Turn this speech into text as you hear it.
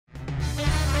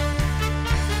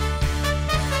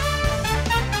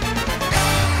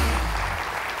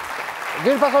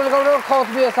ძირფასული გავლენა ხოთ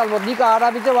მიესალმოთ ნიკა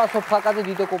არაბიძე, ვასო ფხაკაძე,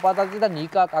 დიტო კუპატაძე და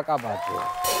ნიკა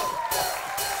კაკაბაძე.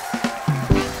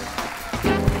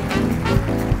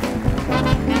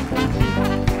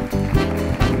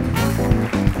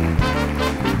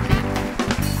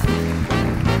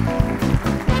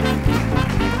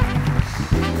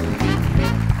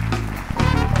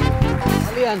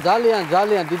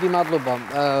 ძალიან დიდი მადლობა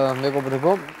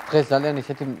მეგობრებო. დღეს ძალიან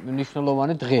ისეთი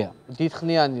მნიშვნელოვანი დღეა.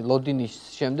 დიდხნიანი ლოდინის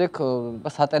შემდეგ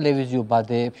სატელევიზიო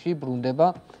ბადეებში ბრუნდება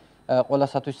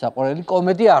ყველასათვის საყვარელი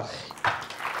კომედი არხი.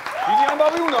 დიდი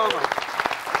ამბავი უნდა ამას.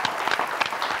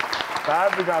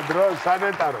 სადგა დრო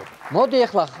სანეტარო. მოდი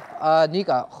ახლა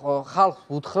ნიკა ხალხს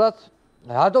უთხრათ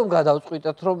რატომ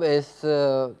გადავწყვიტეთ რომ ეს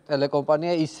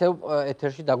ტელეკომპანია ისევ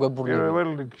ეთერში დაგვებურნება? პირველ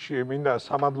რიგში მინდა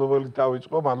სამადლობელი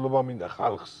დავიწყო, მადლობა მინდა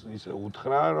ხალხს ისე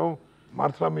უთხრა, რომ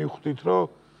მართლა მივხვდით, რომ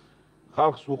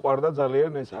ხალხს უყვარდა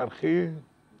ძალიან ეს არხი.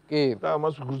 კი. და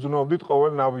ამას გრძნობდით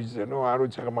ყოველ ნაბიჯზე. ნუ არ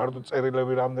ვიცი, მაგრამ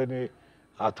წერილები რამდენი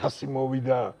 1000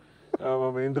 მოვიდა.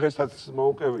 იმ დღესაც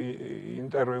მოვუყევი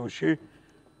ინტერვიუში,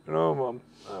 რომ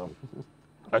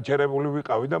გაჩერებული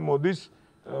ვიყავი და მოდის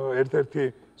ერთ-ერთი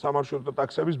სამარშრუტო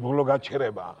ტაქსების ბოლო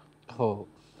გაჩერება. ხო.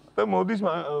 და მოდის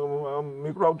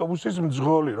მიკროავტობუსის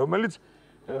მძღოლი, რომელიც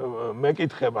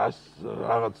მეკითხება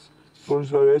რაღაც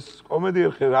ეს კომედი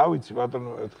არხი, რა ვიცი,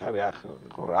 ბატონო, ერთხარი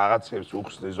ხო რაღაცებს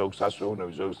უხსნეს, ზოგს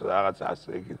ასეუნებს, ზოგს რაღაც ასე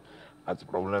იგი რაც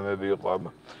პრობლემები იყო.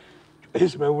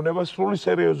 ეს მეუბნება სრული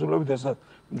სერიოზულობით, ესა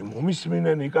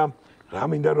მომისმინე ნიკა, რა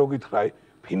მინდა რო გითხრა,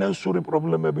 ფინანსური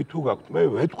პრობლემები თუ გაქვთ, მე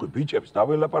ვეთქვი ბიჭებს,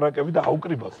 დაველაპარაკები და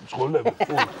აუკრიბავთ მძღოლები.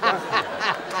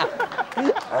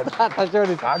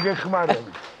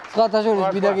 აგეხმარებით. სხვათაშორის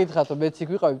მინდა გითხრათ, რომ მეც იქ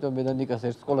ვიყავი, თუმცა მე და ნიკას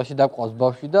ერთ სკოლაში დაგვყავს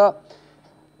ბავშვი და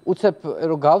უცებ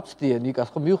რომ გავწდიე ნიკას,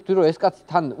 ხო მივხვდი რომ ეს კაცი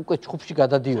თან უკვე ჯგუფში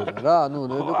გადადიოდა რა, ანუ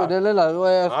უკვე ნელა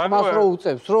ხმას რო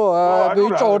უწევს, რომ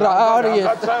ბიჭო რა არის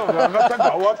ეს? რაღაცა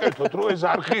გავაკეთოთ, რომ ეს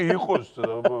არხი იყოს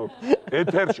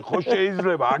ეთერში, ხო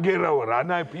შეიძლება აგერავა,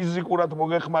 რანაირ ფიზიკურად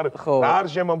მოგეხმარებ, რა არ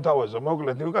შემომთავაზო,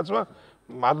 მოკლედ ნიკაცმა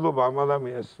მადლობა ამ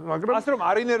ადამიანს, მაგრამ ასე რომ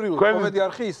არ ინერვიულობ კომედი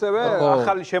არხი ისევე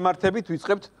ახალი შემართებით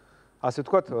ვიწყებთ ასე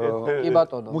თქვათ კი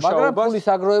ბატონო, მაგრამ ფულის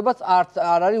აგროვებაც არ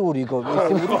არის ურიგო.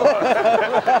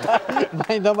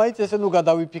 მაინც ესე ნუ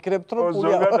გადავიფიქრებთ რომ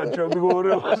ფული ზოგადად ჩვენ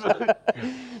გორევას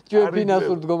ჩვენ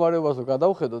ფინანსურ მდგომარეობას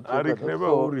გადავხედოთ. არ იქნება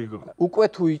ურიგო. უკვე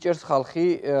თუ იჭერს ხალხი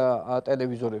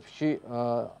ტელევიზორებში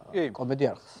კომედი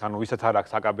არხს. ანუ ვისაც არ აქვს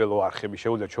საკაბელო არხები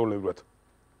შეუძლია ჩვეულებრივად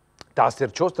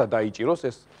დაასერჩოს და დაიჭიროს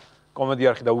ეს კომედი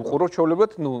არხი და უყუროს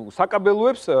ჩვეულებრივად, ნუ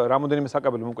საკაბელოებს რამოდენიმე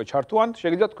საკაბელო უკვე ჩართوان,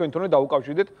 შეგიძლიათ თქვენ თვითონ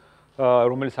დავუკავშირდეთ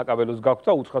რომელი საკაბელოს გაქვთ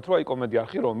და უთხრათ რომ აი კომედი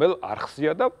არხი რომელ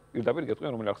არხზეა და პირდაპირ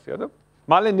გეტყვიან რომელი არხზეა და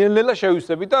მალე ნელ-ნელა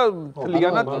შევისწრებით და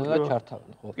თლიანად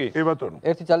ჩართავენ, ხო. კი ბატონო.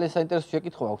 ერთი ძალიან საინტერესო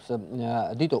შეკითხვა აქვს.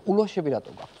 დიტო, ულოშები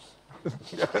რატო გაქვს?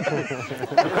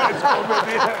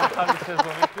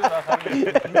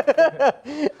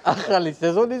 ახალი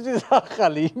სეზონისთვის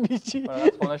ახალი იმიჯი.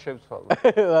 რაღაცა უნდა შევცვალო.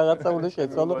 რაღაცა უნდა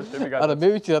შევცვალო. არა, მე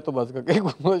ვიცი რატომაც გაკეთე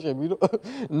ულოშები, რომ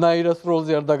ნაირას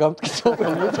როლზე არ დაგამტკიცო.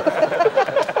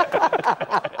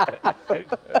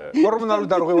 ჰორმონალური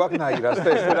დარღვევა აქვს ნაირას და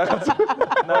ეს რაღაც.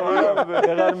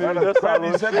 აღარ მივიდა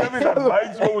სალონში.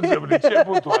 მაინც მოუძებნი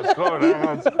შეფუთვას, ხო,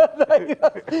 რაღაც.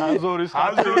 აზორის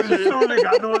სული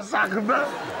გადმოსახდა.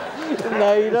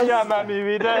 ნაირას იამა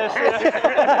მივიდა ესე.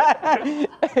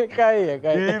 კაია.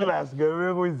 დილას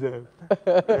გემეღვიძე.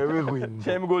 გემეღვინე.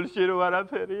 ჩემ გოლში რო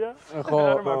არაფერია. ხო.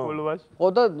 არ მაკულვაში. ხო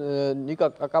და ნიკა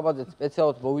კაკაბაძე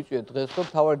სპეციალურად მოვიწვიეთ დღეს, რომ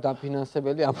თავარი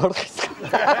დაფინანსებელი ამ არხის.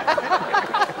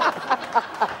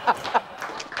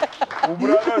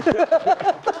 უბრალოდ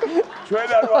ჩვენ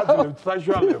არ ვაძლევთ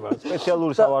საშუალებას.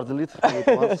 სპეციალური სავარძლით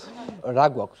მიტყვას. რა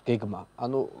გვაქვს გეგმა?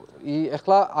 ანუ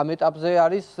ეხლა ამ ეტაპზე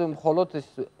არის მხოლოდ ეს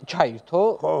ჩაირთო,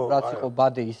 რაც იყო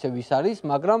ბადე ისევ ის არის,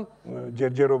 მაგრამ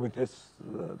ჯერჯერობით ეს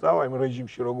წავა იმ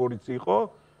რეჟიმში როგორიც იყო,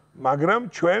 მაგრამ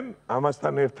ჩვენ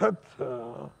ამასთან ერთად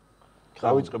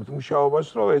დავიწყებთ მუშაობას,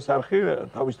 რომ ეს არხი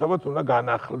თავისთავად უნდა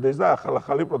განახლდეს და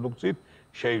ახალ-ახალი პროდუქციით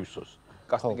შეივსოს.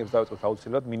 კასტინგებს დავიწყებთ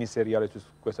აუცილებლად მინი-სერიალისთვის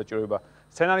გვესაჭიროება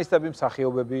სცენარისტები,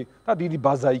 მსახიობები და დიდი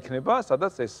ბაზა იქნება,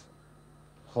 სადაც ეს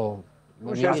ხო.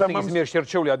 შესაბამის მიერ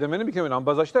შერჩეული ადამიანები იქნებიან ამ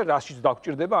ბაზაში და რაშიც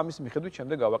დაგჭირდება ამის მიხედვით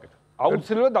შემდეგ გავაკეთებ.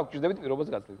 აუცილებლად დაგჭირდებით პირობას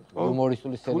გაწევით.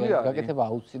 იუმორისტული სერიალის გაკეთება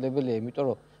აუცილებელია, იმიტომ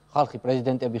რომ ხალხი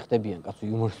პრეზიდენტები ხდებიან, კაცო,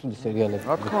 იუმორისტული სერიალები.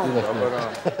 რა თქმა უნდა,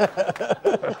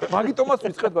 მაგიტომაც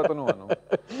ვიწყებთ ბატონო ანუ.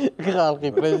 ხალხი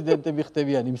პრეზიდენტები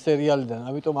ხდებიან იმ სერიალიდან,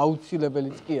 ამიტომ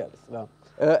აუცილებელიც კი არის რა.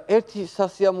 ერთი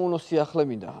სასიამოვნო სიახლე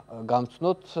მინდა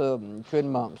გამცნოთ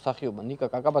ჩვენმა მსახიობმა ნიკა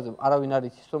კაკაბაძემ არავინ არ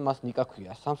იცის რომ მას ნიკა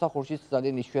ქვია. სამსახურშიც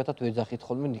ძალიან იშვიათად ვეძახით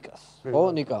ხოლმე ნიკას.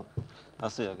 ხო ნიკა?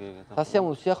 ასეა კი.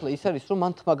 სასიამოვნო სიახლე ის არის რომ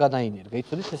მან თმა გადაინერგა.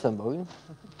 იცოდი ეს ამბავი?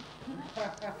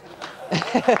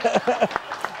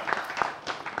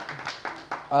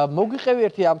 მოგიყევი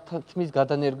ერთი ამ თმის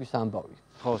გადანერგვის ამბავი.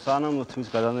 ხო, სანამ თმის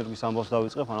გადანერგვის ამბავს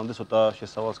დავიწყებ, მანამდე ცოტა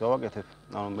შესავალს გავაკეთებ.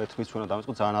 ანუ მე თმის ჩვენა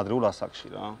დავიწყო ძალიან ადრეულ ასაკში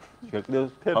რა. ჯერ კიდევ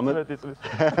 11 წლის.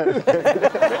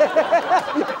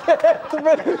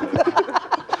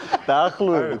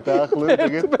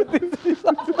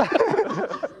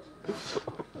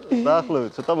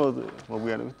 დაახლოებით ცოტა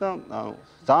მოგვიანებით და ანუ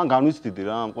ძალიან განვიცდიდი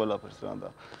რა ამ ყველაფერს რა და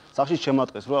სახში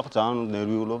შემატყეს რომ ახლა ძალიან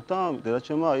ნერვიულობ და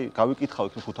დედაჩემმა აი გავიკითხავ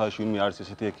იქ ქუთაისში ვინმე არის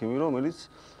ესეთი ექიმი რომელიც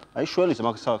აი შველის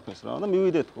მაგ საქმეს რა და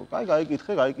მივიდეთ ხო აი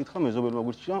გაიკითხა მეზობელმა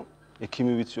გვირჩია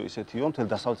ექიმი ვიციო ისეთიო მთელ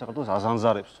დასავლეთ საქართველოს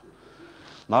აზანზარებს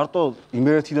მარტო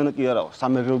იმერეთიდან კი არაო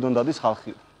სამეგრელოდან დადის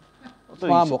ხალხი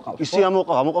ისე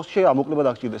ამოყავს ამოკლება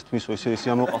დაგჭირდეს თმისო ისე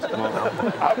ამოყავს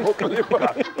ამოკლება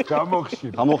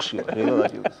გამოხშია რედა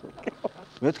დაგჭირდეს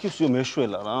მეთქი ვსიო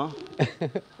მეშველა რა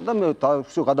და მე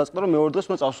ვსიო გადაწყდა რომ მეორე დღეს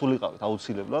მე წავსულიყავით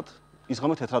აუცილებლად ის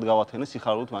ღამე თეთრად გავათენე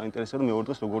სიხარულით მაინტერესებდა მეორე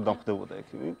დღეს როგორ დამხვდებოდა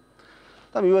ექიმი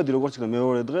და მივედი როგორც იქნა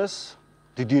მეორე დღეს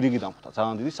დიდი რიგი დამხვდა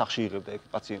ძალიან დიდი სახში იღებდა ეგ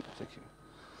პაციენტებს ექიმი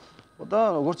და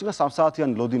როგორც იქნა 3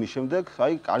 საათიანი ლოდინის შემდეგ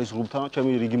აი კარის ღრუბთან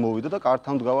ჩემი რიგი მოვიდა და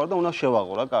კართან ვდგავარ და უნდა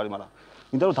შევაღო რა კარი მაგრამ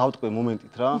მინდა რომ დავტყვე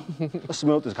მომენტით რა და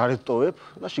სიმეოტეს გარეთ ტოვებ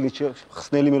და შიგნით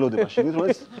ხსნელი მელოდება შიგნით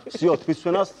რომელიც სიო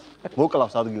თვისვენას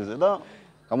მოკლავს ადგილზე და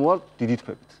გამოვალ დიდი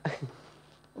თფებით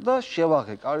და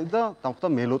შევაღე კარი და დამხვდა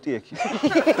მელოტი ექიმი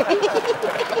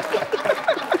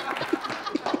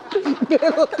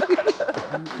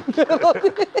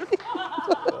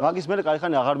მაგის მერე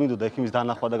кайხანი აღარ მინდოდა ექიმის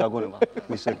დანახვა და გაგონება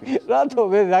მის ექიმს. რატო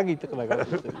მე რა გიტყნა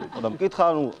გასაგები? და მკითხა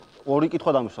ანუ ორი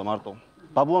კითხვა დამისვა მარტო.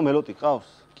 ბაბუა მელოტი ყავს?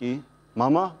 კი.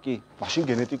 მამა? კი. მაშინ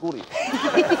გენეტიკურია.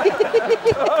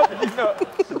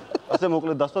 ასე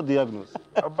მოკლედ დასვა დიაგნოზი.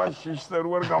 აბა შიშზე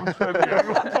როარ გამწვევია.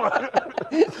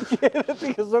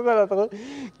 გენეტიკა ზოგადად ხო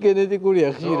გენეტიკურია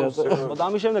ხშირად. და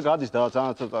ამის შემდეგ გადის და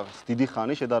ძალიან ცოტა დიდი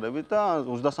ხანი შედარებით და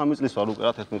 23 წლის ვარ უკვე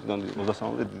რა 11-დან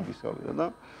 23-მდე დიდი გავიდა და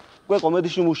უკვე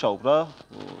კომედიში მუშაობ რა.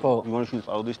 ხო. ივანიშვილის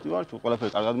პაროდისტი ვარ,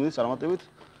 ყველაფერი კარგად მიდის წარმატებით.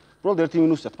 უბრალოდ ერთი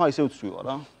მინუსია, თმა ისევ ცვივა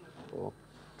რა.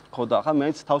 ხო და ახლა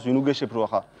მეც თავს ვინ უგეშებ რომ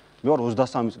ახლა მე ვარ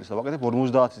 23 წლის და ვაკეთებ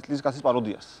 50 წლის კაცის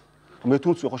პაროდიას. მე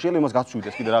თუ ვცვი ხო შეიძლება იმას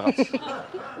გაცვიდეს კიდე რაღაც.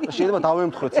 და შეიძლება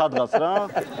დავემთხრეთ სადღაც რა.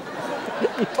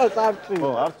 იმას არ ცვი.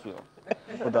 ხო, არ ცვიო.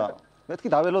 ხო და მეთქი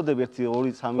დაველოდები 1 2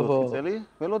 3 4 წელი.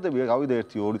 ველოდები გავიდე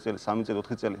 1 2 წელი, 3 წელი,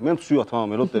 4 წელი. მე მცვიოთ მამა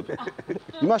მელოდები.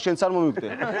 იმას შენც არ მომიგდე.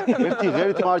 ერთი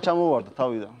ღერით მარ ჩამოვარდა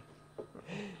თავიდან.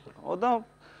 ხო და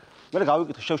მე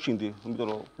გავიკითხე შევშინდი, იმიტომ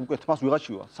რომ უკვე თმას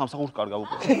ვიღაჩივა, სამსახურს კარგა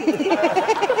უკვე.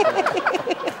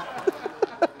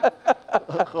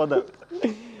 ხო და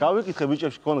გავიკითხე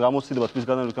ბიჭებში ქონდა გამოცდილება, თმის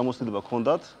განავითარების გამოცდილება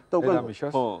ქონდათ და უკვე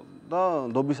ხო და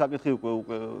დობის საკითხი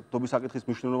უკვე დობის საკითხის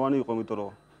მნიშვნელოვანი იყო, იმიტომ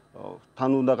რომ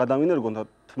თან უნდა გადამინერგონ და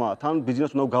თმა, თან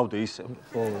ბიზნეს უნდა გავდე ისე.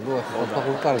 ხო, ნუ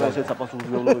ახლა კარგა. ესეც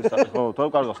საპასუხებლობის საკითხი. ხო, თორე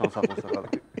კარგავს სამსახურს ახლა.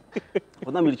 ხო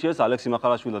და მირჩიეს ალექსი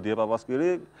მახარაშვილი და დიაპაპასკირი.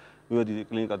 მივედი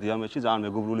კლინიკა დიამეტში, ძალიან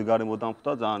მეგობრული გარემო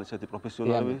დამხვდა, ძალიან ესეთი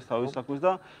პროფესიონალები თავის საქმის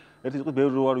და ერთი სიტყვით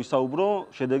ბევრი რო არ ვისაუბრო,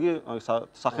 შედეგი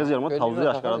სახეზე არ მოთ თავზე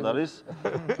აშკარად არის.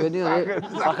 ჩვენი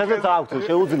სახეზეც აქვს,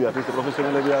 შეუძლიათ ეს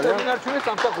პროფესიონალები არიან. შემინარჩუნე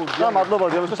სამსახურში. და მადლობა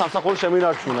დიამეტში სამსახური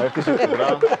შემინარჩუნა ერთი სიტყვით რა.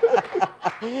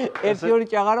 ერთი ორი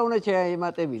ჭაღარა უნდა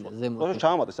შეიმატებინა ზემოთ. ხო,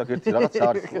 ჩაამატეს აქ ერთი რაღაც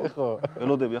არის. ხო.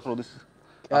 ველოდები ახლა როდის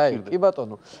აი, კი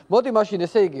ბატონო. მოდი მაშინ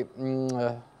ესე იგი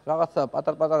რაღაცა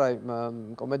პატარ-პატარა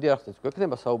კომედი არხზეც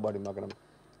გვექნება საუბარი, მაგრამ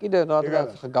კიდე რადგან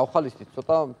გავხალისდით,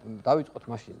 ცოტა დავიწყოთ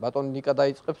მაშინ. ბატონი ნიკა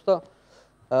დაიწყებს და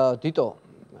დიტო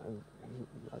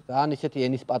ძალიან ისეთი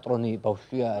ენის პატრონი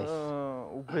ბავშვია ეს.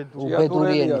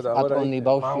 უბედური ენის პატრონი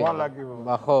ბავშვია.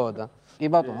 ხო და კი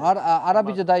ბატონო,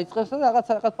 არაბიძე დაიწყებს და რაღაც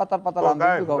პატარ-პატარა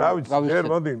ამბები გავიხსენებ.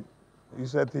 მოდი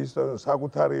ისეთი ისტორია,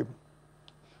 საკუთარი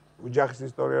ოჯახის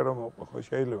ისტორია რომ ხო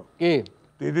შეიძლება. კი.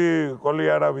 დიდი კოლი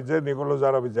არაბიძე, ნიკოლოზ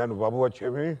არაბიძე, ანუ ბაბუა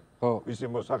ჩემი, ვისი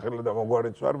მოსახელე და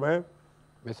მოგვარიც ვარ მე.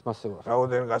 მეც მასე ვარ.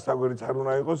 რაოდენ გასაგვირიც არ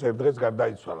უნდა იყოს, ერთ დღეს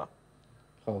გარდაიცვალა.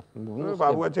 ხო.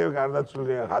 ბაბუა ჩემი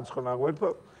გარდაცვლილია, ხაცხონა გვერდო,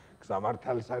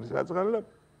 სამართალის არის რაცხალი და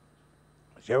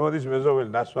შემოდის მეზობელი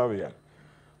დასვავია.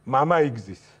 მამა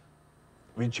იგზის.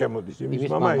 ვინ შემოდის? იმის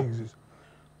მამა იგზის.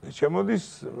 შემოდის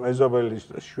მეზობელის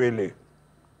შვილი.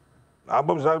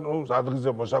 ამბობს, ნუ ადგილზე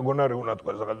მოსაგონარი უნდა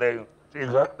თქვა, ზღადე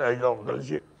იღა და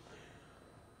იგავგლში.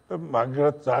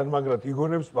 ძალიან მაგრად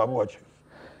იგონებს ბაბუა ჩემს.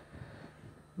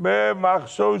 მე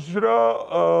მახსოვს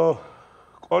რომ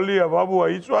ყოლია ბაბუა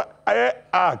იწვა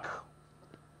აქ.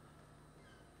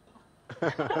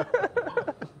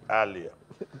 ალია.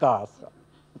 დაასხა.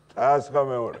 დაასხა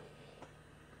მეორე.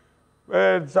 მე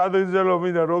სადღიზელო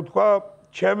მინდა რო თქვა,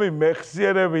 ჩემი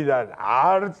მეხსიერებიდან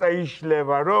არ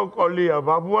წეიშლება, რომ კოლია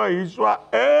ბაბუა ისვა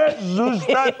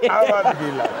ზუსტად ამ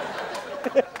ადგილას.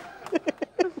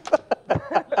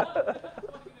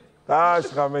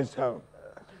 დაასხა მესამე.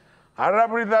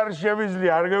 არაფრით არ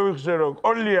შემიძლია არ გევიხსენო, რომ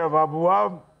კოლია ბაბუა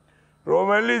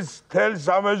რომელიც თელ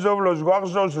სამეზობლოს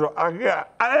გვახსოვს, რომ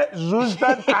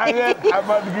ზუსტად ამ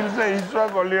ადგილზე ისვა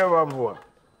კოლია ბაბუა.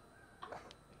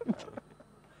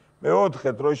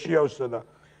 მეოთხე დრო შეავსო და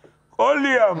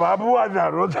კოლია ბაბუა და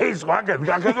როდის ვაკეთ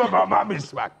გაკეთება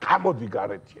მამისმა, გამოდი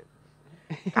გარეთში.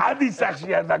 გადი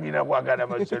სახში არ დაგინა ყვაგანა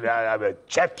მოსული,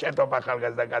 ჩერჩერტო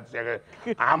ახალგაზრდა კაცი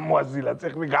ამოაზილა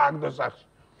წეხლი გააგდო სახში.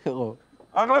 ხო.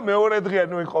 ახლა მეორე დღეა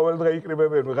ნუ ყოველ დღე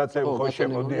იკრიბებენ ვიღაცები ხო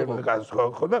შემოდიან ვიღაც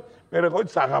ხო და მე რა ყოფილი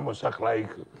საღამოს ახლა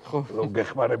იქ რომ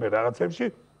გეხმარებენ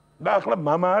რაღაცებში და ახლა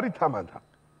მამა არის თამანთა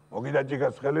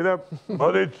მოგიდაჭიკას ხელი და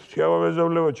მოდით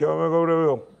შევამეზობლებო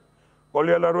შევამეგობრებო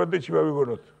კოლიან არ ვედი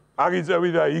შევიგონოთ აგიწევი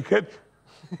და იქეთ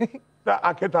და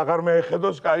აქეთ აღარ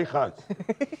მეეხედოს კაი ხალხ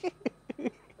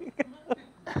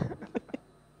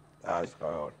აი სხვა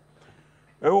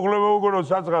მე უღლებო უგონო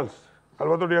საწყალს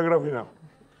ალბათ დიაგრაფინა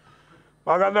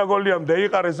მაგანა გოლიამ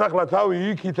დაიყარეს ახლა თავი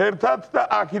იქით ერთად და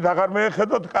აქით აღარ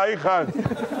მეეხედოთ კაი ხან.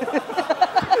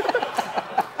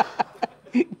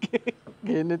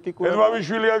 გენეტიკურად.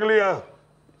 დედმამიშვილი აგლია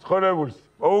ცხოვრებულს.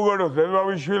 მოუგონოთ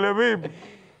დედმამიშვილები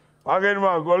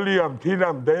მაგენმა გოლიამ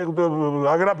თინამ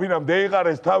აგრაფინამ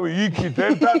დაიყარეს თავი იქით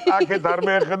ერთად აქეთ არ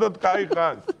მეეხედოთ კაი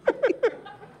ხან.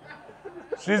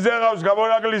 სიზეღავს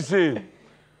გამონაკლისი.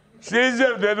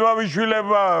 სიზერ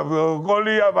დედმამიშვილებმა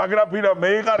გოლია აგრაფინა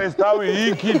მეიყარეს თავი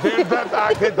იქით ერთად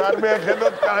აქეთ არ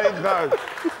მეეხედოთ კაი ხან.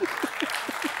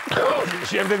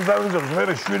 შემდეგ დავიზობს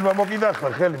მე შვილმა მოკიდახლა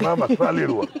ხელი მამა თვალი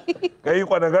როა.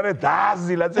 გაიყვანა გარე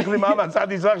დააზილა წეხლი მამა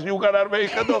წადი სახში უკან არ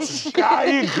მეიხედო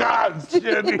კაი ხან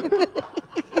შენი.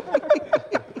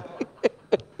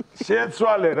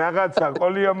 შეცვალე რაღაცა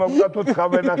ყოლია მოკდა თუ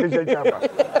თხავე ნახი შეჭამა.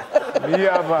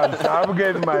 მიაბან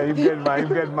სამგენმა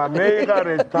იმგენმა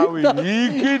მეიყარეს თავი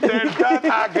იქით ერთად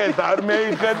აქეთ არ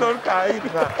მეიხედო კაი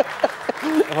ხა.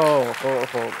 ხო.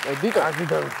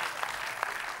 დიტო.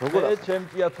 როგორ ჩემ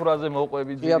თეატრაზე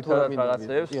მოყვები ძირითადად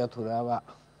რაღაცებს. თეატრა, აბა.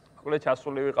 ყოლე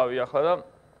ჩასული ვიყავი ახლა და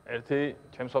ერთი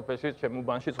ჩემ სოფელში, ჩემ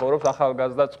უბანში ცხოვრობს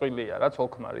ახალგაზრდა წყვილია რა,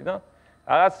 ცოლქმარი და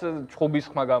რაღაც ჩხუბის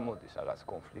ხმა გამოდის, რაღაც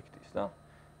კონფლიქტის და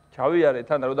ჩავიარეთ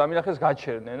თან რომ დამინახეს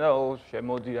გაჩერდნენ და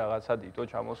შემოდი რაღაცა დიტო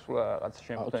ჩამოსულა რაღაც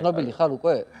შემოდი. ცნობილი ხარ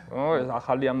უკვე? ეს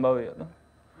ახალი ამბავია და.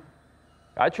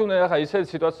 გაჩვენენ ახლა ისეთი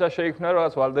სიტუაცია შეიქმნა რომ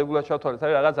რაღაც ვალდებულად ჩავთვალეთ,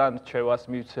 არის რაღაც ან ჩევას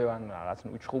მივცევ ან რაღაც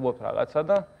უჩხუბობთ რაღაცა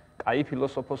და კაი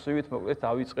ფილოსოფოსივით მოკლედ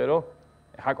დავიწყე რომ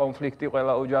ახლა კონფლიქტი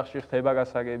ყველა ოჯახში ხდება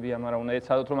გასაგებია, მაგრამ უნდა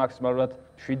ეცადოთ რომ მაქსიმალურად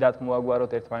შვიდად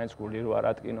მოაგვაროთ ერთმანეთს გული რო არ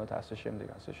ატკინოთ ასე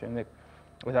შემდეგ.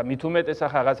 და მით უმეტეს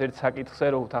ახლა რაღაც ერთ საკითხზე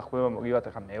რო უთანხმება მოგივათ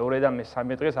ახლა მეორე და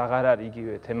მესამე დღეს აღარ არის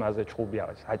იგივე თემაზე ჩხუბი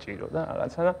რაღაც საჭირო და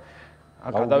რაღაცა და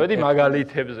გადავედი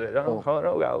მაგალითებზე რა ხო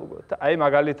რა გავუგოთ და აი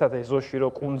მაგალითად ეზოში რო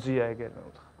კუნძია ეგერ მე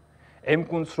ვთქვა ემ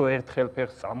კუნძს რო ერთხელ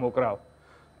ფეხს წამოკრავ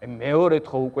მეორედ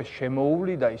ხო უკვე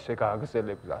შემოული და ისე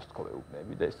გააგზელებ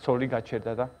გასთხოვეუბნები და ეს ცოლი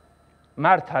გაჩერდა და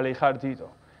მართალი ხარ დიტო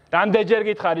რამდენჯერ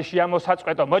გითხარი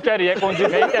შეამოსაწყვეტო მოჭერი ეკუნძი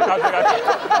მე იკითხავ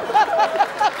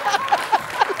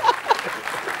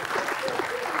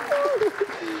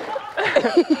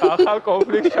ახალ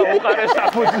კონფლიქტს ჩაუყარე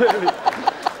საფუძველი.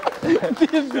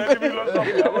 ძელი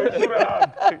ფილოსოფია მოიწურა.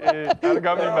 არ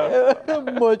გამიმარ.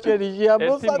 მოჭერი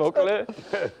შეამოსაწყვეტო. ერთი მოკლე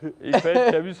ისე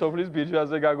ჩემი სოფლის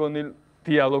ბირჟაზე გაგონილ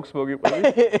დიალოგს მოგიყვები.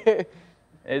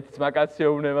 ერთ მაგაცი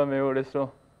ეუბნება მეორეს რომ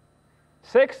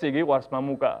სექსი გიყვარს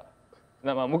მამუკა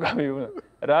და მამუკა მიუნა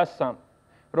რა სამ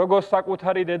როგორ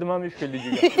საკუთარი დედმამიშვილი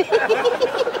გიგა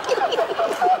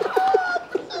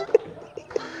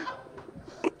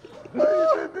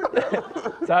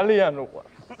ძალიან უყვარ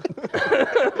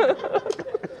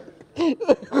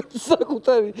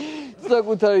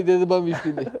საკუთარი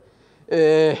დედმამიშვილი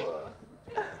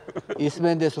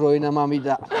ისმენდეს როინა მამი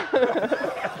და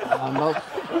ამბავს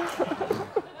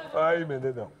აი მე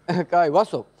დედა კაი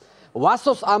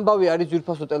ვასოს ამბავი არის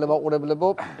ძვირფასო ტელემაყურებლებო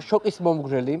შოკის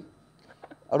მომგვრელი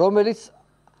რომელიც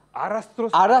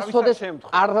არასოდეს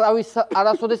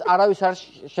არავის არ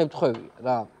შემთხვევია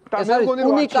რა ეს არის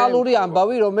უნიკალური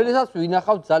ამბავი რომელსაც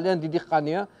ვინახავთ ძალიან დიდი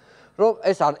ხანია რომ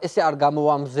ესე არ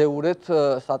გამოვამზეურეთ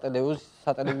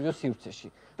სატელევიზიო სივრცეში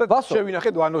ვასო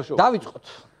შევინახეთ ვანო'ს შოუ დავიწყოთ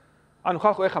ანუ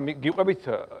ხალხო ეხა გიყვებით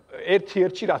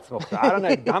ერთ-ერთი რაც მოხდა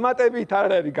არანაირი დამატებით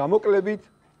არანაირი გამოკლებით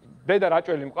დედა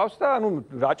რაჭველი მყავს და ნუ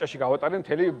რაჭაში გავატარე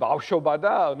მთელი ბავშვობა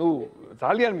და ნუ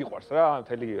ძალიან მიყვარს რა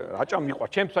მთელი რაჭა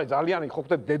მიყვარს ჩემთვის ძალიან ხო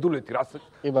ხდები დედულეთი რა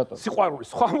სიყვარული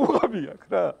სხვა მუღაბი აქვს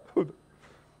რა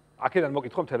აქედან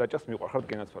მოკითხო მთელ რაჭას მიყვარხართ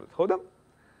გენაცვალეთ ხო და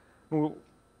ნუ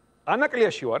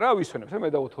ანაკლიაში ვარ რა ვისვენებ მე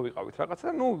და ოთო ვიყავით რაღაცა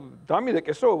ნუ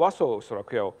დამიდეკეს რომ ვასოს რა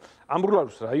ქვიაო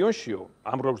ამბრულარის რაიონშიო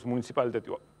ამბრულარის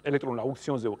მუნიციპალიტეტიო ელექტრონულ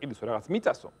აუქციონზე ვიყიდისო რაღაც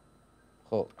მიწასო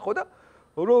ხო და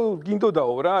რო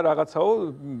გინდოდაო რა რაღაცაო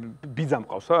ბიძა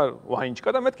მყავს რა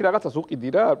ვაინჩკა და მეთქი რაღაცას უყიდი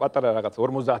რა პატარა რაღაც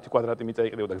 50 კვადრატი მიწა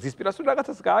იყიდებოდა გზის პირას რომ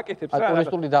რაღაცას გააკეთებს რა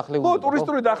ტურისტული დახლები ხო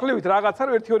ტურისტული დახლებით რაღაცა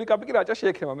რომ 1-2 კაპიკი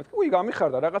რაჭაში ექნება მეთქი უი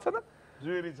გამიხარდა რაღაცა და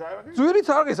ძვირიც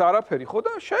არის არაფერი ხო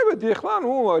და შევედი ახლა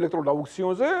ნუ ელექტრონულ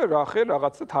აუქციონზე რა ხე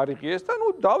რაღაცა თარიღი ეს და ნუ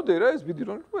დავდე რა ეს ვიდი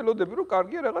რომ ველოდები რომ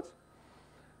კარგია რაღაც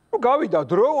ნუ გავიდა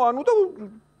დრო ანუ და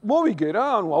მოვიგე რა,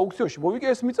 ანუ აუქციონში მოვიგე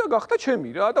ეს მიწა გახდა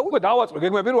ჩემი რა და უკვე დავაწყო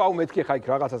გეგმები რომ აუ მეთქი ხა იქ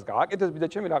რაღაცას გააკეთეს ბიძა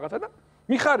ჩემი რაღაცა და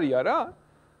მიხარია რა.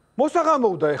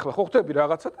 მოსაღამოვდა ეხლა ხო ხდები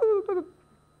რაღაცა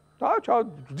და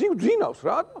ძინავს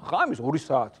რა, ღამის 2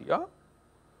 საათია.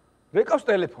 რეკავს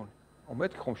ტელეფონი. აუ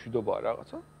მეთქი ხომ მშვიდობაა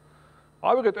რაღაცა.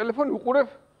 ავიღე ტელეფონი უყურებ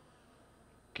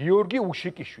გიორგი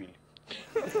უშიკიშვილი.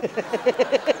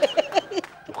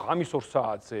 ღამის 2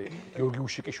 საათზე გიორგი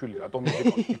უშიკიშვილი რატომ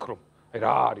მიფიქრო? აი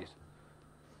რა არის?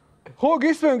 ხო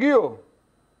გისმენ გიო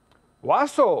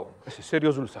ვასო ესე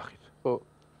სერიოზული სახით ხო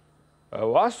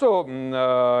ვასო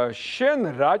შენ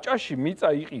რაჭაში მიწა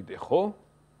იყიდე ხო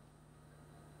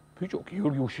ბიჭო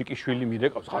გიორგი უშიკიშვილი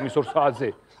მირეკავს ღამის 2 საათზე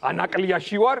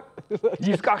ანაკლიაში ვარ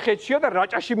ის კახეთშია და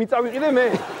რაჭაში მიწა ვიყიდე მე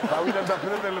დავიდან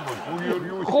დაფერე ტელეფონი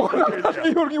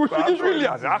გიორგი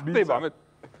უშიკიშვილია რა ხდება მე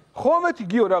ხო მეთი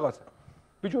გიო რაღაცა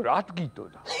ბიჭო რა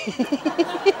თგიდოდა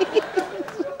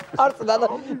არც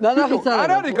ნანახიც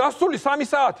არ არის გასული 3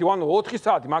 საათი, ანუ 4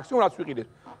 საათი მაქსიმუმ რაც ვიყიდეთ.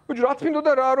 ბიჭო, რა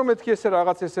თქინდოდა რა რომ მეთქი ესე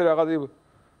რაღაც.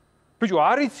 ბიჭო,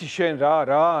 არიცი შენ რა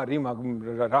არის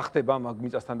რა ხდება მაგ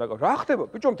მიწასთან დაკავშირებით. რა ხდება?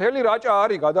 ბიჭო, მთელი რაჭა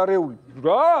არის გადარეული.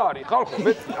 რა არის? ხალხო,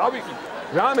 მე დავიყიდე.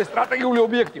 რამე სტრატეგიული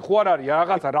ობიექტი ხო არ არის,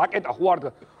 რაღაცა რაკეტა ხო არ და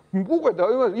უკვე და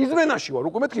იზმენაში ვარ,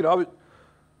 უკვე მეთქი რა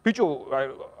ბიჭო,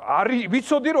 არის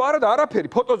ვიცოდი რომ არა და არაფერი,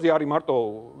 ფოტოზე არის მარტო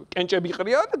კენჭები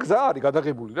ყრია და გზა არის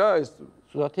გადაღებული რა ეს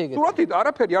სურათი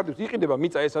არაფერი არ დევს იყიდება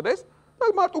მიწა ესა და ეს და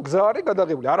მარტო გზა არის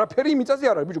გადაღებული არაფერი მიწაზე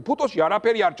არ არის ბიჭო ფოტოში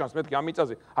არაფერი არ ჩანს მეთქი ამ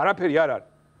მიწაზე არაფერი არ არის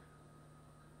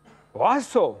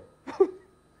ვასო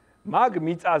მაგ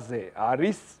მიწაზე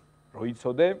არის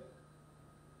როიცოდე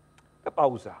და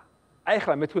პაუზა აი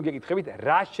ახლა მე თქვენ გეკითხებით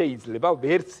რა შეიძლება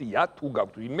ვერსია თუ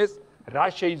გაქვთ ვინმეს რა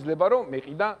შეიძლება რომ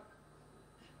მეყიდა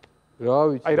რა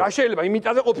ვიცი აი რა შეიძლება იმ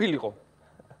მიწაზე ყოფილიყო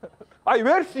აი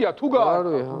ვერსია თუ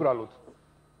გააქვს უბრალოდ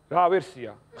რა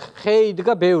ვერსია? ხე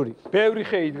იდგა ბევრი. ბევრი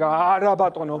ხე იდგა, არა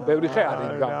ბატონო, ბევრი ხე არ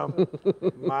იდგა.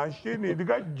 მაშინ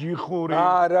იდგა ჯიხური.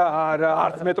 არა,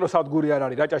 არც მეტროსადგური არ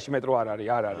არის, რაჭაში მეტრო არ არის,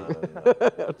 არ არის.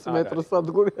 არც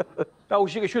მეტროსადგური. და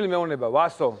უშიკიშვილი მეუბნება,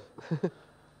 ვასო.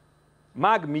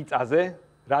 მაგ მიწაზე,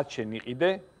 რაც შენ იყიდე,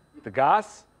 დგას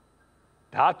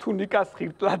დათუნიკას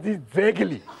ხირტლაძის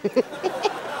ძეგლი.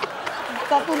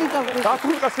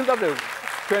 დათუნიკას ხირტლაძე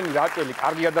ჩვენი რაჭველი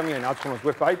კარგი ადამიანი აცხონოს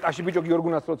გვერდ აი ტაში ბიჭო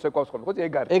გიორგუნას როც ეკავს ხოლმე ხო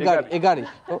ეგ არის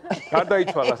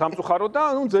გარდაიცვალა სამწუხაროდ და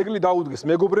ნუ ძეგლი დაუდგეს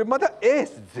მეგობრებმა და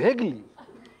ეს ძეგლი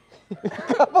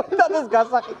გამოიტანეს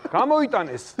გასაყიდად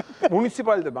გამოიტანეს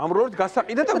მუნიციპალიტეტმა ამ როლით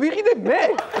გასაყიდად და ვიყიდე მე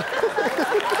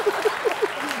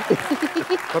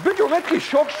ბიჭო მეთქი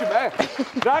შოქში მე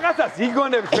რაღაცას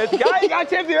იგონებს მეთქი აი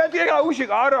გაჩერდი მეთქი ეგა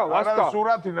უშიკა არა ვასკა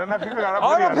სურათი ნანახი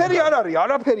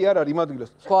არაფერი არ არის იმ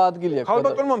ადგილას სხვა ადგილია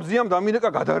ხალბატონმა მზიამ დამინეკა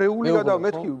გადარეულია და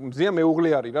მეთქი მზია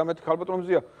მეუღლე არის რა მეთქი ხალბატონმა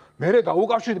მზია მერე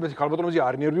დაუკავშირდი მეთქი ხალბატონმა მზია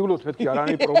არ ნერვიულობთ მეთქი არ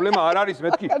არის პრობლემა არ არის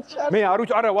მეთქი მე არ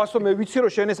ვიცი არა ვასო მე ვიცი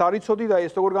რომ შენ ეს არ იცოდი და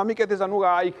ეს როგორ გამიკეთეს ანუ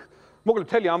აი მოკლედ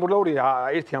მთელი ამბროლაური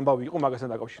ერთი ამბავი იყო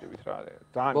მაგასთან დაკავშირებით რა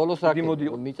ძალიან დიდი მოდი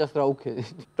მიწას რა უქედი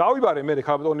დავიბარე მე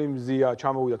ხალბატონი მზია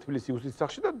ჩამოვიდა თბილისის უსლის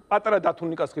სახში და პატარა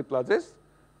დათუნიკას ხირტლაძეს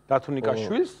დათუნიკას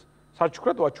შვილს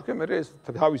საჩუქრად ვაჩუქე მე ეს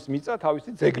თავის მიწა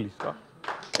თავისი ძეგლის რა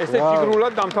ესე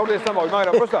ჯიგრულად დამთავრდა ეს ამბავი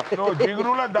მაგრამ პროსტა ნო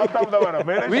ჯიგრულად დამთავრდა მაგრამ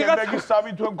მე შემდეგი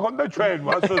 3 თვე მქონდა ჩვენ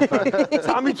ვასოსთან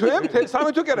 3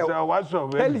 თვე კი არა ვასო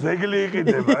მე ძეგლი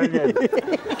იყიდება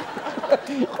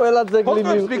ყველა ძეგლი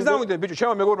მივიდა. მიგზავნიდე ბიჭო,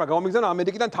 შემა მეგობრებმა გამომიგზავნა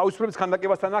ამერიკიდან თავისუფლების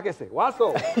ქანდაკებასთან აკესე. ვასო.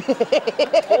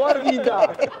 ორგიდა.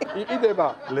 იყიდება.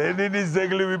 ლენინის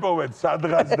ძეგლი ვიპოვეთ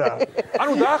სადღაც და.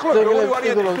 ანუ დაახლოებით როგორი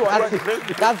ვარიანტი თუ არ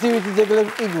კაცი ვიცი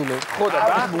ძეგლებს ყიდულე. ხო და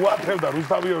მოათევდა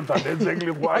რუსთავიორთან ეს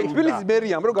ძეგლი ხო აი თბილისის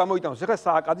მერიამ რომ გამოიტანოს, ეხლა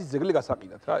სააკაძის ძეგლი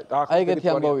გასაყიდათ რა. აი ეგეთი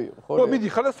ამბავიო, ხო? ხო მიდი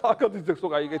ხარ და სააკაძის ძეგლს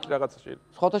უკვე აი ეგეთი რაღაცა შეიძლება.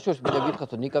 სხვათა შორის მე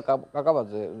გითხრათ რომ ნიკა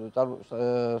კაკაბაძე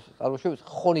წარმოშობის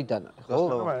ხონიდან არის, ხო?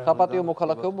 საპატიო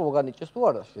მოქალაქეობა მოგანიჭეს თუ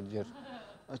არა შეჯერ?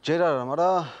 ჯერ არა,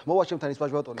 მაგრამ მოვაჩემთან ის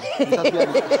ბაჟბატონი.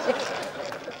 ისაციანი.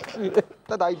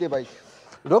 და დაიდება იქ.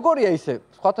 როგორია ისე?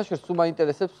 სხვათა შორის თუ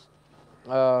მაინტერესებს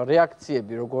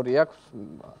რეაქციები როგორი აქვს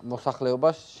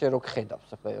მოსახლეობას შენ რო ხედავს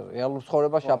ახლა რეალურ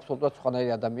ცხოვრებაში აბსოლუტურად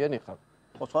სხვანაირი ადამიანი ხარ.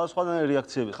 ხო, სხვადასხვანაირი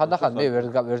რეაქციები ხარ. ხანდახან მე ვერ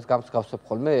გამსგავსებ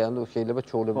ხოლმე, ანუ შეიძლება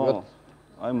ჩაოლებულად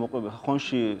აი მოყვები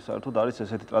ხონში საერთოდ არის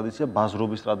ესეთი ტრადიცია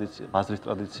ბაზრობის ტრადიცია, ბაზრის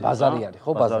ტრადიცია. ბაზარი არის,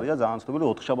 ხო, ბაზარი. ბაზარია ძალიან ცნობილი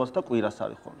 4 შაბათს და კვირას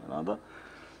არის ხოლმე რა და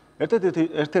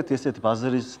ერთ-ერთი ესეთი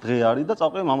ბაზრის დღე არის და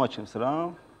წავყევი მამაჩემს რა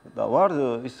და ვარ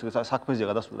ის საქმეზეა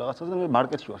გადასული რაღაცას და მე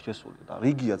მარკეტში ვარ შესული და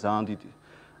რიგია ძალიან დიდი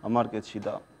ამ მარკეტში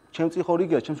და ჩემს წინ ხო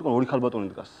რიგია, ჩემს უკან ორი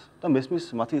ქალბატონი დგას და მესმის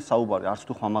მათი საუბარი, არც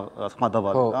თუ ხმა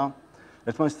დაბალი რა.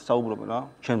 ერთმანეთს საუბრობენ რა,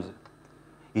 ჩემზე.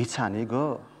 იცანი გო?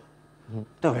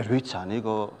 და ვერ ვიცანი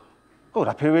გო? გო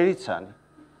რაფერ ვერ იცანი?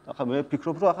 ახლა მე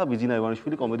ვფიქრობ რომ ახლა ბიძინა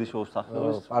ივანიშვილი კომედის შოუს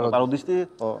სახეობის პაროდისტი,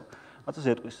 ხო, რაცას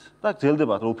ეტყვის. და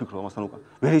გძელდება რომ ვფიქრობ ამასთან უკან.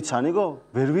 ვერ იცანი გო?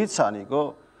 ვერ ვიცანი გო?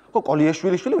 გო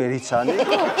კოლიაშვილიშვილი ვერ იცანი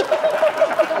გო?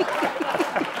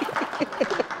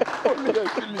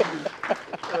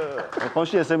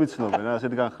 ხონში ესე მიცნობენ რა,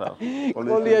 ესეთი განხრა.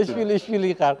 კოლიაშვილიშვილი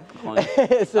ხარ.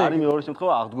 ესე არის მეორე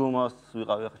შემთხვევა აღდგომას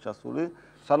ვიყავი ახლა ჩასული.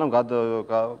 სანამ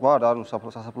ვარ ანუ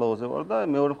სასაფლაოზე ვარ და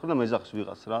მეორე მხრიდან მეძახს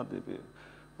ვიღაც რა ტიპი.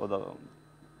 ხო და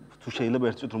თუ შეიძლება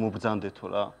ერთ წუთი რომ მობრძანდეთო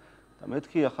რა. და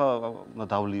მეთქი ახლა უნდა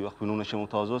დავლივ, ვინ უნდა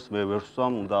შემოთავაზოს, მე ვერ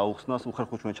ვსვამ, უნდა აუხსნას,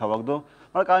 უხერხუჩმე ჩავაგდო.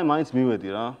 მაგრამ კაი მაინც მივედი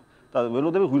რა. და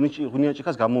ველოდები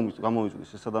ღვინიაჭიქას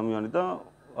გამომიწვდის ეს ადამიანი და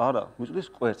არა,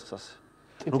 მიწვდის კვერცხს.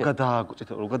 რო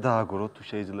გადააგოროთ თუ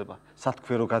შეიძლება.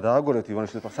 სათქვე რო გადააგორეთ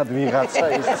ივანიშვილმა, სად ვიღაცა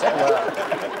ის სხვა.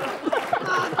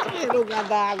 რო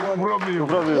გადააგოროთ.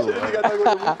 უბრალოდ.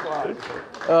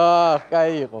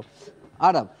 კაი იყო.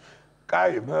 არა.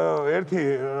 კაი, ერთი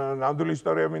ნამდვილი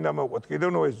ისტორია მინდა მოვყვეთ. კიდევ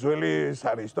ნუ ეს ძველი ის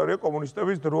არის ისტორია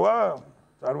კომუნისტების დროა.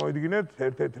 წარმოიდგინეთ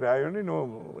ერთ-ერთი რაიონი, ნუ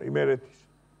იმერეთის.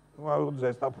 ნუ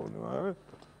ზესტაფონი, მაგრამ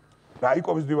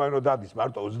რაიკოვის დივანი რო დადის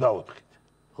მარტო 24-ით.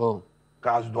 ხო.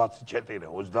 გაზ 24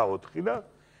 24 და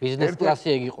ბიზნეს კლასი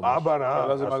ეგ იყო. აბა რა,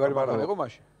 ყველაზე მაგარი მანქანა იყო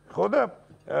მაშინ. ხო და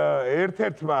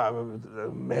ერთ-ერთმა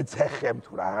მეცეხემ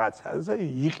თუ რაღაცაზე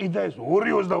იყიდა ეს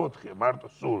 2.24 მარტო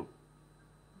სულ.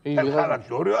 ხალხში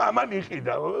 2 ამან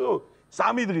იყიდა.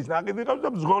 3 დღის ნაკიდი ყავს და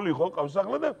მძღოლი ხო ყავს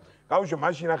ახლა და გავუშო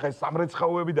მაშინ ახლა ეს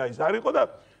სამრეცხაოები და ის არისო და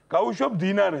გავუშო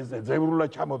მდინარეზე, ძებრულად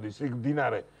ჩამოდის იქ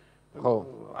მდინარე. ხო.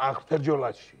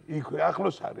 ახთერჯოლაში. იქ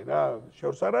ახლოს არის რა,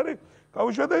 შორს არ არის.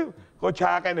 გავუშვა და ხო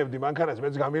ჩააყენებდი მანქანას,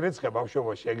 მეც გამირეცხა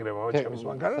ბავშვობა შეგრევა ჩემს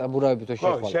მანქანას. საბურავები თუ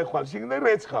შეხვალ. ხო, შეხვალ შეგნე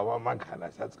რეცხავ ამ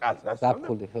მანქანასაც ყალს ასე.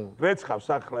 დაფხული, ხო. რეცხავს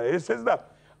ახლა ესეც და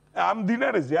ამ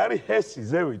დინარეზე არის ჰესი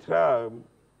ზევით რა.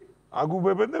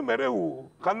 აგუბებენ და მე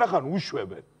ხანდახან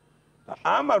უშვებენ. და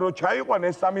ამა რო ჩაიყვან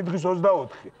ეს 3 დღის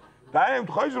 24.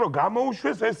 დაემთხვა ის რომ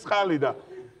გამოუშვეს ეს წყალი და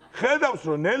ხედავს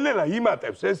რომ ნელ-ნელა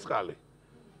იმატებს ეს წყალი.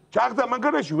 ჩახდა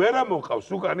მანქანაში ვერ ამოყავს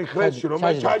უკან ხრესში რომ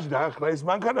ჩაჯდა ახლა ეს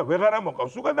მანქანა ვეღარ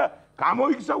ამოყავს უკან და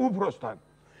გამოიქცა უფროსთან.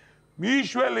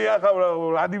 მიშველი ახლა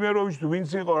ვლადიმიროვიჩ თუ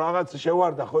ვინც იყო რაღაც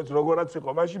შევარდა ხო ეს როგორაც იყო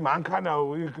მაშინ მანქანა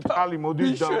იქ წყალი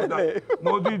მოდიდაო და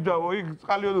მოდიდაო იქ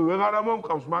წყალი ვეღარ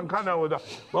ამომყავს მანქანაო და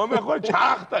მომე ხო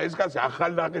ჩახდა ეს კაცი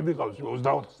ახალ ნაკიდი ყავს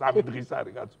 24 3 დღის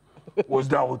არის კაცო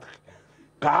 24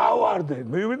 გავარდე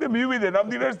მივიდე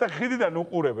ნამდვილად და ხიდიდან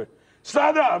უყურებენ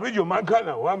სადაა ბიჭო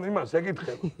მანქანაო ამ იმას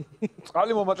ეკითხებ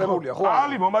წყალი მომატებულია ხო?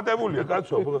 წყალი მომატებულია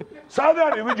კაცო სად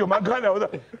არის ბიჭო მანქანაო და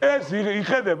ეს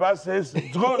იხედება ეს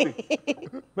ძღოლი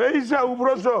მე ისა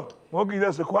უბრალო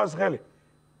მოგიდასე ქვას ხელი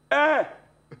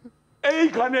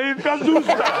იქანე იქა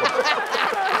ზუსტად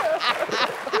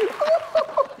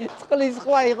წყლის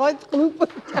სხვა იყო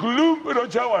გლუპ რო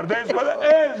ჩავარდა ეს ყველა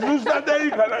ზუსტად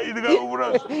იქანა იდგა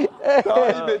უბრალო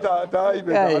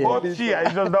დაიბედა მოცია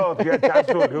ისოს დაოთხია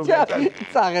ჩასული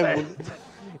წაღებული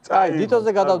აი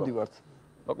დიტოზე გადავდივართ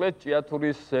მოკლედ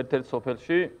ჭიათურის ერთ-ერთ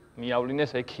სოფელში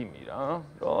მიავლინეს ექიმი რა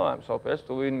რომ ამ სოფელს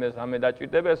თუ ვინმე ზამე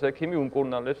დაჭირდება ეს ექიმი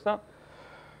უმკურნალებს და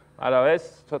არა ეს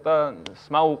ცოტა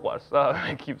სმა უყვარს რა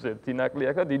ექიმს ერთი ნაკლი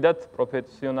აქვს და დიდად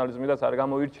პროფესიონალიზმიდაც არ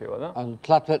გამოირჩევა და ანუ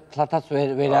თლათაც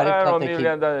ვერ არის თლათ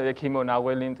ექიმი და ექიმო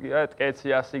ნაღველი მტკია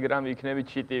ტკეცი 100 გრამი იქნები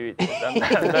ჩიტივით და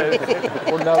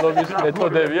კურნალობის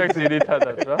მეთოდები აქვს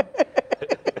ძირითადად რა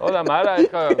ოდა მარა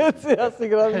ეხა ტკეცი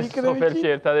 100 გრამი იქნები სოფელში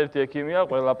ერთადერთი ექიმია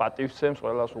ყველა პატივცემს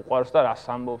ყველას უყვარს და რას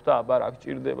ამბობს და აბა რა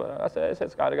გჭირდება რაღაცა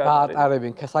ესეც კარგად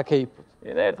გაატარებინ საკეიფოდ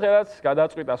ერთადაც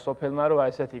გადაწყვიტა სოფელმა რომ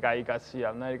ესეთი კაი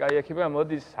კაცია, ნაირი კაი ექიმია,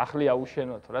 მოდის სახლი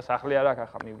აუშენოთ რა, სახლი არ აქვს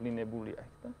ახლა მივლინებულია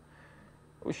იქ და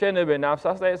უშენებენ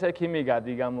ამსას და ეს ექიმი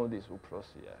გადი გამოდის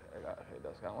უფროსია,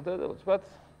 ხედავს გამოდის და უცბად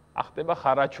ახტება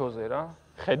ხარაჩოზე რა,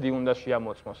 ხედი უნდა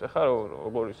შეამოწმოს, ეხლა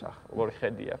როგორი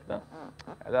ხედი აქვს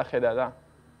და ხედა და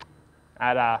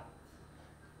არა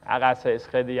რაღაცა ეს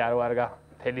ხედი არ ვარ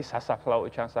მთელი სასაფლაო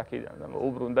ჩანს აქედან და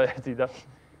მოუბრუნდა ერთი და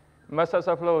მას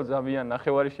სასაფლაო ზამიან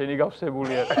ნახევარი შენი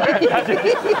გავსებული არა.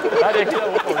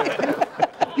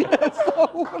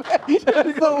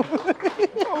 და უყურე.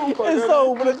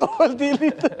 ესაუბრე ყოველდღე.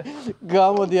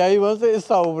 გამოდი აი მასე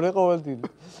ესაუბრე ყოველდღე.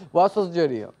 ვასოს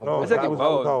ჯერია. ესე იგი,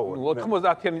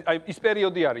 90-იანი აი ის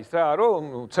პერიოდი არის რა,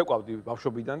 რომ ცეკვავდი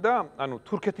ბავშვობიდან და ანუ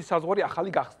თურქეთის საზღვარი ახალი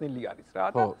გახსნილი არის რა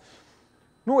და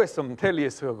ნუ ეს მთელი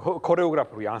ეს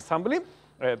ქორეოგრაფიული ანსამბლი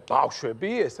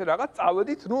ბავშვები ესე რაღაც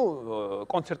წავედით, ნუ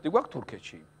კონცერტი გვაქვს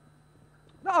თურქეთში.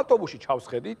 და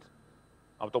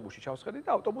ავტობუსში ჩავსხედით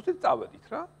და ავტობუსით წავედით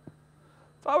რა.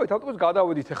 წავედით ავტობუსით,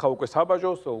 გადავედით ახლა უკვე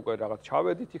საბაჟოს, უკვე რაღაც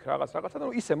ჩავედით იქ რაღაცა და ნუ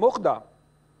ისე მოხდა.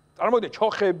 წარმოვიდე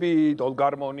ჩოხები,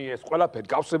 დოლგარმონი, ეს ყველაფერი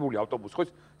გავსებული ავტობუსი, ხო,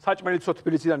 საჭმელიც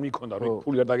თბილისიდან მიქონდა, რომ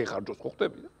ფული არ დაგეხარჯოს, ხო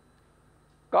ხტები და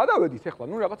გადავედით ახლა,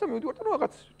 ნუ რაღაცა მივიდივართ და ნუ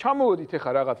რაღაც ჩამოვედით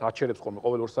ახლა რაღაც აჩერებს ხოლმე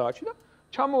ყოველ 2 საათში და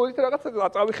ჩამოვედით რაღაცა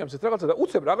წავიხემსეთ რაღაცა და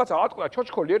უცებ რაღაცა ატყდა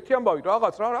ჩოჩქოლი ერთი ამბავი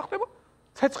რაღაც რა ხდება?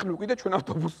 ცეცხლი უკიდე ჩვენ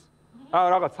ავტობუსს.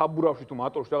 რაღაც საბურავში თუ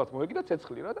მატორში რაღაც მოეკიდა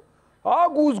ცეცხლი რა და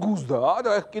გუზგუზდა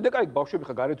და კიდე კაი ბავშვები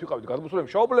ხა გარეთ ვიყავით გადმოსულები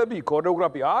შაობლები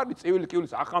ქორეოგრაფი არის წივილი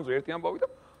კიulis ახანძო ერთი ამბავი და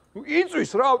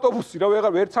იწვის რა ავტობუსი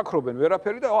რა ვერ ცაქრობენ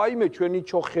ვერაფერი და აიმე ჩვენი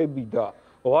ჩოხები და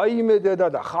აიმე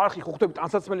და ხალხი ხო ხტები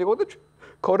ტანსაცმელი იყო და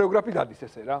ქორეოგრაფი გადის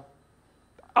ესე რა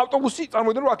ავტობუსი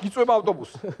წარმოვიდნენ რომ აქ იწვება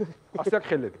ავტობუსი ასე აქ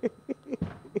ხელები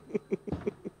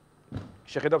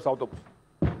შეხედავს ავტობუსი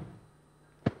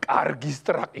კარგი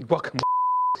სტრაყი გვაქვს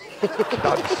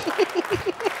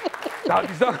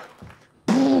დადის და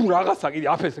რაღაცა კიდე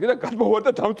აფესე და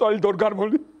გადმოვარდა დამწვალი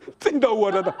დორგარმონი წინ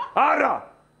დაუვარდა და არა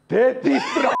დედის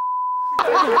სტრაყი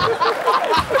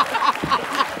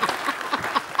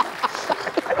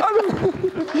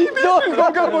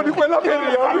დორგარმონი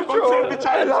ყველაფერია კონცერტი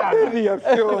ჩაელაფერია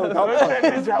всё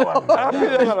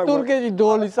თურქეთი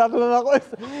დოლი სათუნა ნაყოს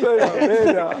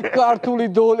ქართული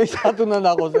დოლი სათუნა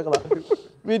ნაყოს ეხლა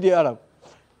მიდი არა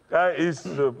და ის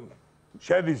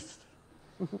შედის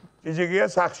ბიჭიგია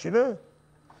სახში და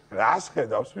რას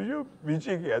ხედავს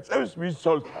ბიჭიგია წევს მის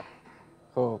სოლთან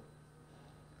ხო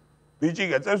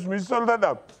ბიჭიგია წევს მის სოლთან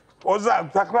და პოზა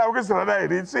ახლა უგეს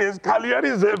რანაირი იცი ეს ქალი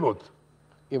არის ზემოთ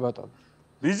კი ბატონო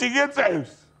ბიჭიგია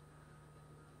წევს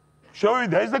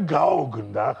შოვიდა ის და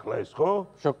გაოგნდა ახლა ეს ხო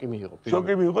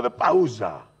შოკი მიიღო და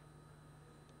პაუზა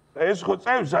ეს ხო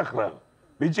წევს ახლა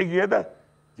ბიჭიგია და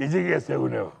ბიჭიგიას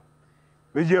ეუბნება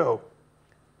ბიჭო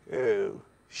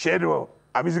შენო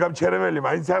ამის გამჩერებელი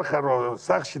მაინც არ ხარ რომ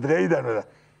სახში დღეიდანო და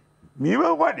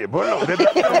მივაყვანე ბოლომდე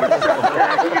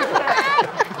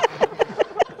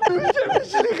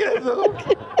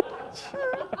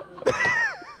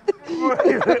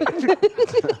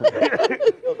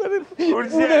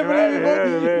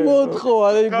მოთხო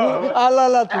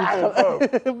ალალა თუ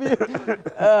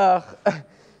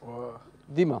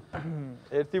დიმა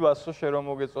ერთი ვასო შე რომ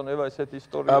მოგეწონება ესეთი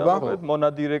ისტორია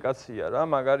მონადირე კაცია რა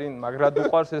მაგრად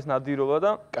უყვარს ეს ნადირობა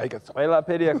და კაი კაცი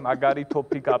ყველაფერი აქვს მაგარი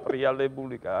თოფი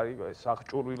გაპრიალებული კარი ეს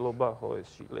აღჭურვილობა ხო ეს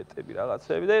შილეტები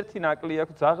რაღაცები და ერთი ნაკლი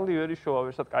აქვს ძაღლი ვერ იშოვა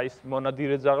ვერსად კაი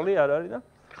მონადირე ძაღლი არ არის და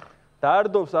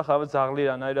დაარდობს ახლა ძაღლი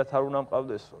რანაირად არ უნდა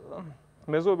მყავდესო რა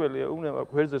მეზობელია უნება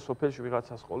გვერდზე სოფელში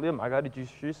ვიღაცას ყოლია მაგარი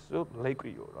ჯიშის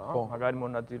ლეკვიო რა მაგარი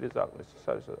მონადირე ძაღლი ეს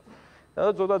არის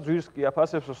და ზოდა ძვირს კი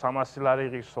აფასებსო 300 ლარი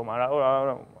ღირსო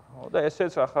მაგრამ და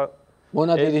ესეც ახლა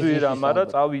მონადირის ძვირა მაგრამ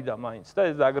წავიდა მაინც და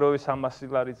ეს დაგროვე 300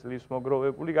 ლარი ძლივს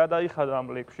მოგროვებული გადაიხადა ამ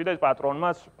ლეკვში და ეს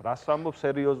პატრონმაც რას ამბობს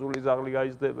სერიოზული ძაღლი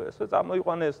გაიზრდება ესე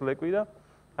წამოიყვანა ეს ლეკვი და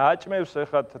აჭმევს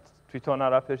ახლა თვითონ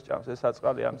არაფერს ჭამს ეს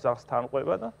აწყალი ამ ძაღლს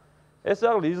თანყვება და ეს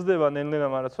ძაღლი იზრდება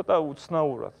ნელ-ნელა მაგრამ ცოტა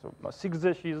უცნაურად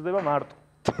სიგრძეში იზრდება მარტო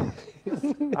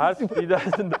არც კიდე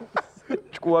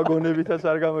ჭკუაგონებითაც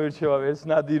არ გამოირჩევა ეს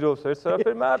ნადირობს ეს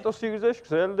რაფერი მარტო სიგრძეში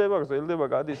გზელდება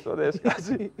გადის და ეს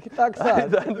კაცი ტაქსა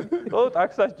ო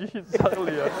ტაქსას ჯიშიც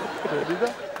ძაღლია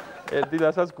ერთი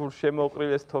რასაც გულს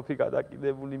შემოყრილეს თოფი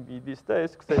გადაკიდებული მიდის და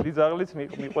ეს ქსელი ძაღლიც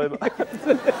მიყვება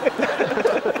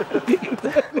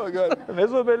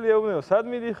მეზობელი ეუბნება სად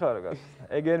მიდიხარ გას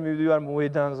ეგერ მივდივარ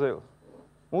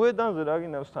მოედანზე რა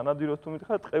გინდა თანადიროს თუ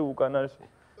მიდიხარ ტყე უკან არის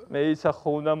მე ისა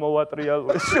ხო უნდა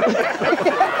მოვატრიალო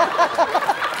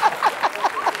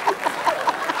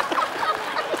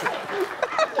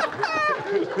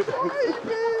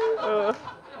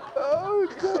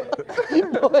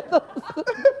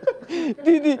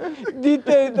დიდი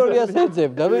ტერიტორიას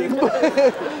ეძებდა რომ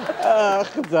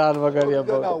ძალიან მაგარია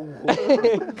ბოლო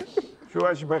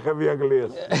შუაში ფეხები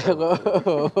აგლიას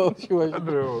შუაში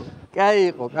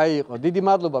კაი იყო დიდი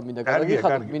მადლობა მინდა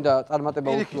გადაგიხადოთ მინდა წარმატება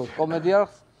უსურვოთ კომედი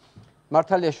არხს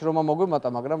მართალიაში რომ მოგვიმატა,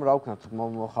 მაგრამ რა ვქნათ,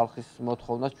 ხალხის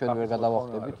მოთხოვნას ჩვენ ვერ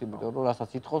გადავახტებით, იმიტომ რომ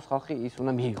რასაც ითხოვს ხალხი, ის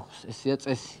უნდა მიიღოს. ესეა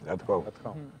წესი. რა თქმა უნდა.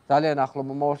 ძალიან ახლო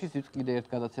მომავალში კიდე ერთ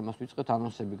გადაცემას ვიწყებთ,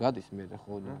 ანონსები გადის მე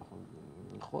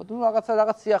ხო,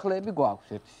 რაღაც სიახლეები გვაქვს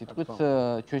ერთი სიტყვით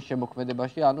ჩვენ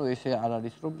შემოქმედებაში, ანუ ესე არ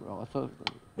არის რომ რაღაცა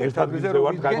ერთად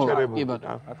ვიზევართ გაჩერებული.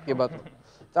 კი ბატონო.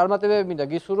 წარმატებები მინდა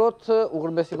გისურვოთ,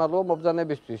 უღრმესი მადლობა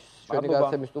მობრძანებისთვის. ჩვენი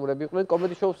გადაცემის სტუმრები იყვნენ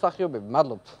კომედი შოუს მსახიობები.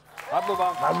 მადლობთ. მადლობა.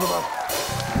 მადლობა.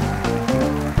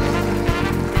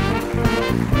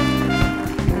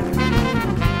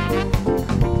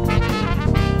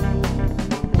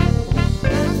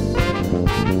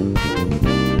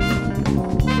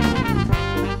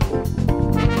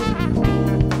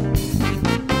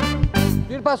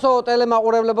 ფასო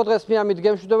ტელემაყურებლებო დღეს მე ამით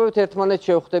გემშვიდობებით ერთმანეთს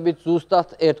შევხვდებით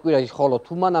ზუსტად ერთ კვირაში, ხოლო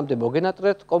თუ მანამდე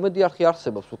მოგენატრეთ, კომედი არხი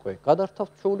არსებობს უკვე.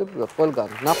 გადართავთ ჩვეულებრივად ყველგან.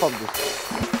 ნახვამდის.